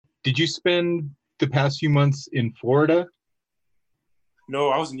Did you spend the past few months in Florida? No,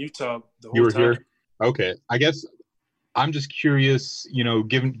 I was in Utah the You whole were time. here? Okay. I guess I'm just curious,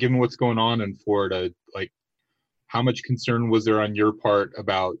 given what's going on in Florida, like how much concern was there on your part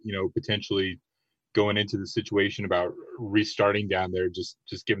about, potentially going into the situation about restarting down there, just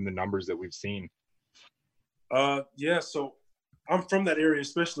given the numbers that we've seen? Yeah, so I'm from that area,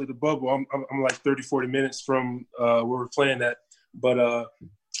 especially the bubble. I'm like 30, 40 minutes from where we're playing at. But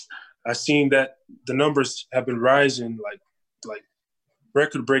I seen that the numbers have been rising like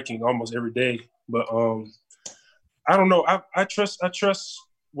record breaking almost every day. But I don't know. I trust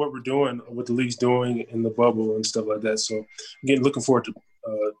what we're doing, what the league's doing in the bubble and stuff like that. So again, looking forward to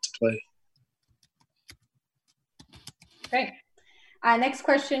play. Great. Next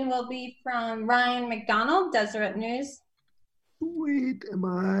question will be from Ryan McDonald, Deseret News. Sweet. I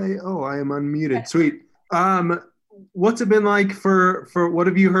am unmuted. Sweet. What's it been like for what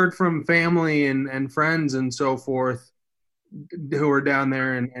have you heard from family and friends and so forth who are down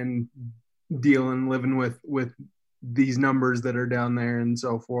there and living with these numbers that are down there and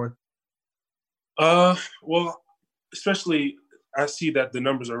so forth? Well, especially I see that the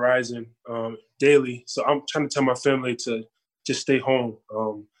numbers are rising daily. So I'm trying to tell my family to just stay home.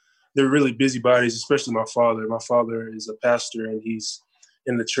 They're really busybodies, especially my father. My father is a pastor and he's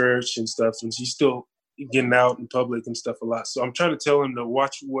in the church and stuff, and he's still getting out in public and stuff a lot. So I'm trying to tell him to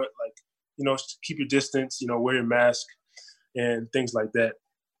watch keep your distance, wear your mask and things like that,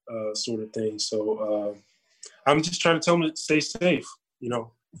 sort of thing. So I'm just trying to tell him to stay safe.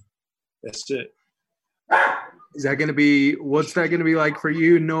 That's it. What's that going to be like for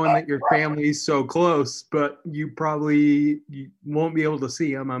you knowing that your family's so close, but you won't be able to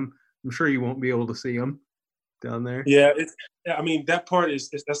see them? I'm sure you won't be able to see them down there. Yeah, I mean that part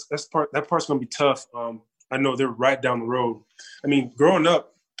that part's gonna be tough. I know they're right down the road. I mean, growing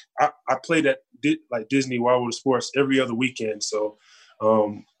up, I played at Disney Wild World of Sports every other weekend, so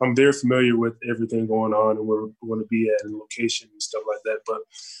I'm very familiar with everything going on and where we're going to be at and location and stuff like that. But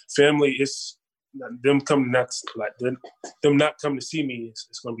family, it's them not coming to see me.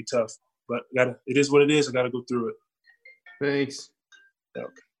 It's going to be tough, but it is what it is. I got to go through it. Thanks. Yeah.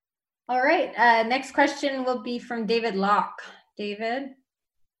 All right. Next question will be from David Locke. David.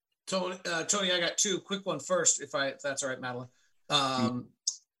 Tony, I got two. Quick one first, if that's all right, Madeline.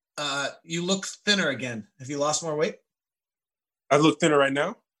 You look thinner again. Have you lost more weight? I look thinner right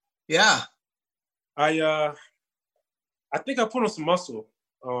now. Yeah. I think I put on some muscle.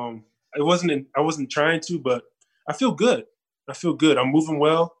 I wasn't trying to, but I feel good. I'm moving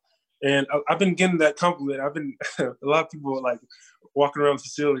well, and I've been getting that compliment. A lot of people like walking around the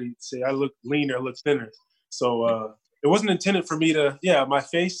facility say I look leaner, I look thinner. So it wasn't intended for me to. Yeah, my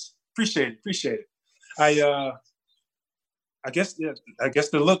face. Appreciate it. I guess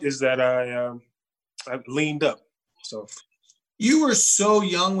the look is that I leaned up. So you were so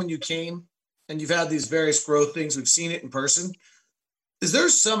young when you came, and you've had these various growth things. We've seen it in person. Is there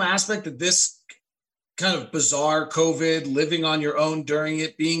some aspect of this kind of bizarre COVID, living on your own during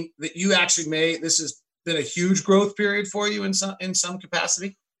it, being that you actually this has been a huge growth period for you in some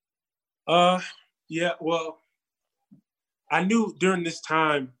capacity? Yeah. Well, I knew during this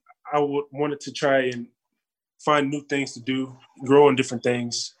time I wanted to try and find new things to do, grow in different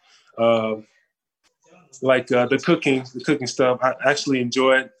things. Like the cooking stuff. I actually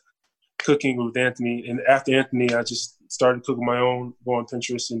enjoyed cooking with Anthony, and after Anthony, I just started cooking my own, go on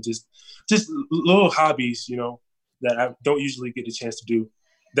Pinterest, and just little hobbies, that I don't usually get a chance to do,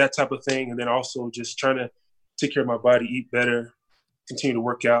 that type of thing. And then also just trying to take care of my body, eat better, continue to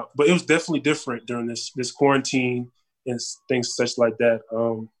work out. But it was definitely different during this quarantine and things such like that.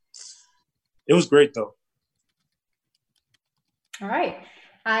 It was great though. All right.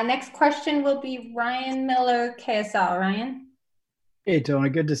 Next question will be Ryan Miller, KSL. Ryan. Hey, Tony,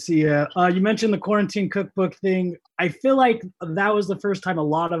 good to see you. You mentioned the quarantine cookbook thing. I feel like that was the first time a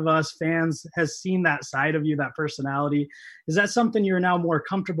lot of us fans has seen that side of you, that personality. Is that something you're now more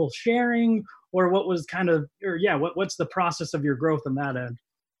comfortable sharing, or what was what's the process of your growth in that end?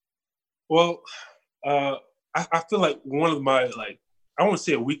 Well, I feel like one of my, I won't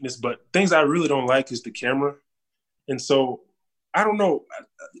say a weakness, but things I really don't like is the camera. And so I don't know.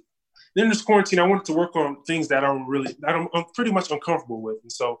 In this quarantine, I wanted to work on things that I'm pretty much uncomfortable with. And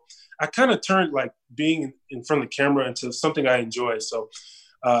so I kind of turned being in front of the camera into something I enjoy. So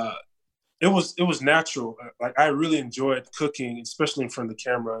it was natural. I really enjoyed cooking, especially in front of the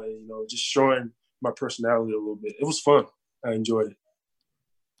camera, just showing my personality a little bit. It was fun. I enjoyed it.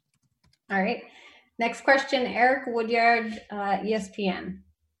 All right. Next question, Eric Woodyard, ESPN.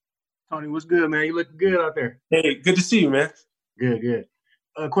 Tony, what's good, man? You look good out there. Hey, good to see you, man. Good.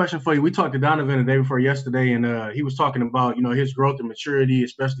 a question for you. We talked to Donovan the day before yesterday, and he was talking about, his growth and maturity,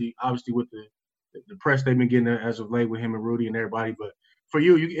 especially obviously with the press they've been getting as of late with him and Rudy and everybody. But for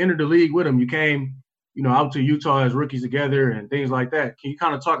you, you entered the league with him. You came, out to Utah as rookies together and things like that. Can you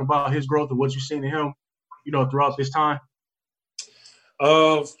kind of talk about his growth and what you've seen in him, throughout this time?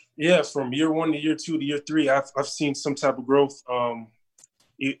 Yeah, from year 1 to year 2 to year 3, I've seen some type of growth,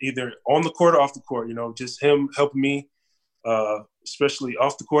 either on the court or off the court. Just him helping me, especially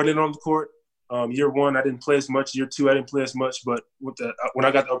off the court and on the court. Year 1, I didn't play as much. Year 2, I didn't play as much. But when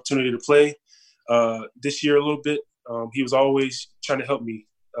I got the opportunity to play this year a little bit, he was always trying to help me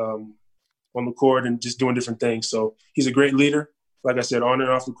on the court and just doing different things. So he's a great leader, like I said, on and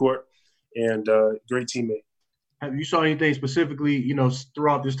off the court, and great teammate. Have you saw anything specifically,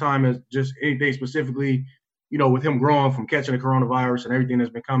 throughout this time, as just anything specifically, with him growing from catching the coronavirus and everything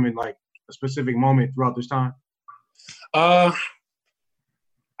that's been coming, like a specific moment throughout this time? I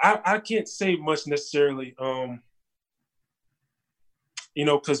can't say much necessarily,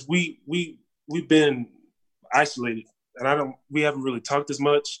 because we've been isolated, and we haven't really talked as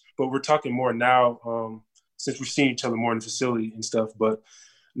much, but we're talking more now since we've seen each other more in the facility and stuff. But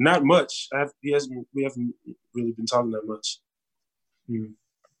not much. We haven't really been talking that much.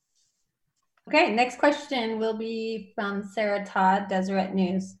 Okay, next question will be from Sarah Todd, Deseret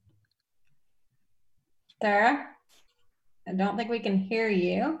News. Sarah, I don't think we can hear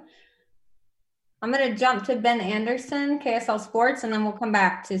you. I'm going to jump to Ben Anderson, KSL Sports, and then we'll come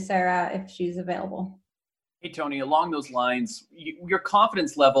back to Sarah if she's available. Hey, Tony, along those lines, your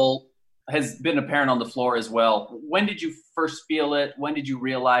confidence level has been apparent on the floor as well. When did you first feel it? When did you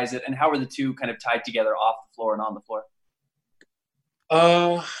realize it? And how are the two kind of tied together off the floor and on the floor?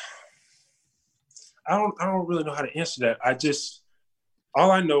 I don't really know how to answer that.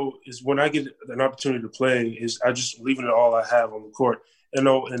 All I know is when I get an opportunity to play is I just leaving it all I have on the court. And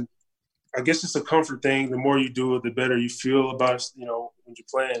I guess it's a comfort thing. The more you do it, the better you feel about it, when you're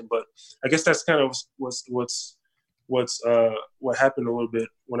playing. But I guess that's kind of what happened a little bit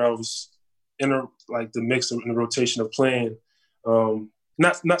when I was in the mix in the rotation of playing.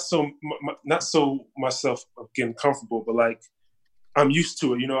 Not so myself getting comfortable, but like I'm used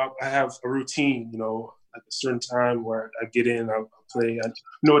to it. I have a routine. Like a certain time where I get in, I play, I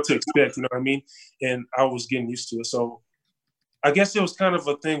know what to expect. You know what I mean? And I was getting used to it. So I guess it was kind of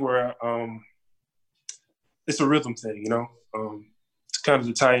a thing where it's a rhythm thing. It's kind of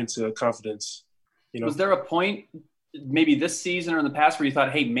to tie into confidence. Was there a point, maybe this season or in the past, where you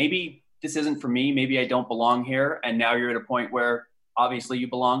thought, hey, maybe this isn't for me, maybe I don't belong here, and now you're at a point where obviously you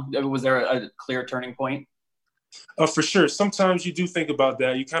belong? Was there a clear turning point? For sure. Sometimes you do think about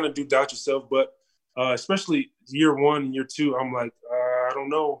that. You kind of do doubt yourself, but especially year 1 and year 2, I'm like, I don't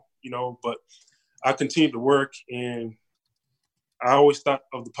know, but I continued to work, and I always thought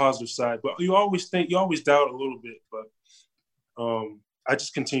of the positive side. But you always doubt a little bit, but I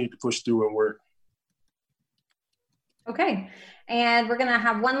just continued to push through and work. Okay. And we're going to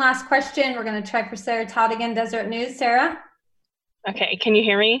have one last question. We're going to try for Sarah Todd again, Deseret News. Sarah? Okay. Can you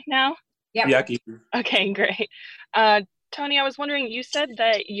hear me now? Yep. Yeah, I can hear you. Okay, great. Tony, I was wondering, you said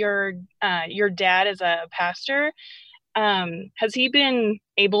that your dad is a pastor. Has he been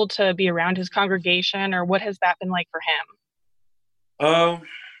able to be around his congregation, or what has that been like for him?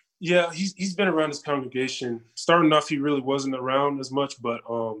 Yeah, he's been around his congregation. Starting off, he really wasn't around as much, but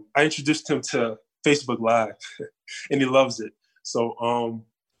I introduced him to Facebook Live, and he loves it. So,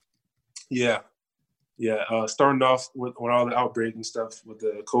 starting off with when all the outbreak and stuff with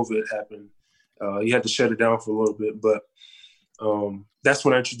the COVID happened, he had to shut it down for a little bit, but that's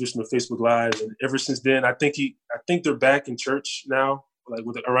when I introduced him to Facebook Live, and ever since then, I think they're back in church now, like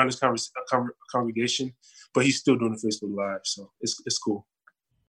around his congregation, but he's still doing the Facebook Live, so it's cool.